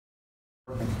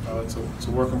It's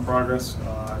a work in progress.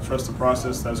 I trust the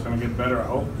process that it's going to get better, I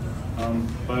hope.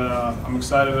 But I'm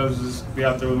excited to just be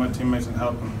out there with my teammates and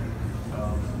help them.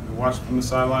 Watching from the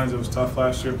sidelines, it was tough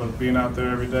last year, but being out there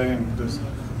every day and just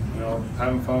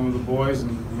having fun with the boys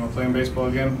and playing baseball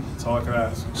again, that's all I could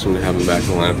ask. Something to have him back in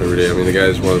the lineup every day. I mean, the guy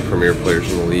is one of the premier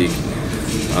players in the league.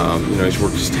 He's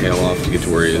worked his tail off to get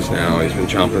to where he is now. He's been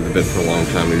chomping at the bit for a long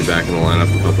time to be back in the lineup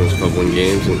and helping his club win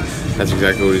games, and that's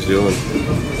exactly what he's doing.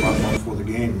 For the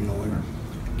game,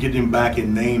 getting him back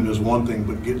in name is one thing,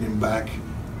 but getting him back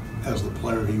as the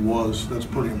player he was, that's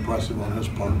pretty impressive on his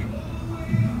part.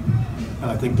 And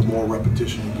I think the more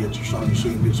repetition he gets, you're starting to see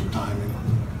him get some timing,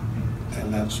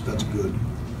 and that's good.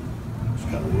 He's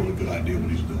got a really good idea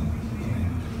what he's doing.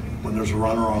 When there's a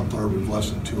runner on third with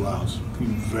less than 2 outs, you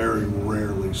very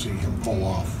rarely see him pull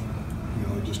off.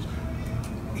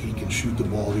 He can shoot the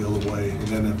ball the other way, and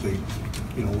then if they,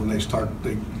 when they start,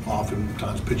 they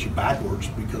oftentimes pitch it backwards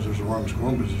because there's a runner in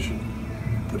scoring position.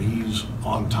 But he's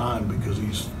on time because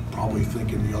he's probably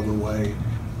thinking the other way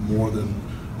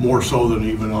more so than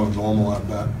even on a normal at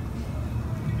bat.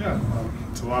 Yeah,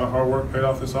 it's a lot of hard work paid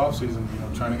off this offseason.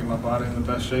 Trying to get my body in the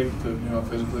best shape to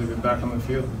physically get back on the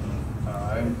field.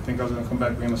 I didn't think I was going to come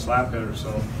back being a slap hitter,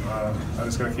 so I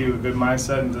just got to keep a good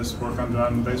mindset and just work on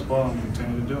driving the baseball and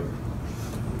continue to do it.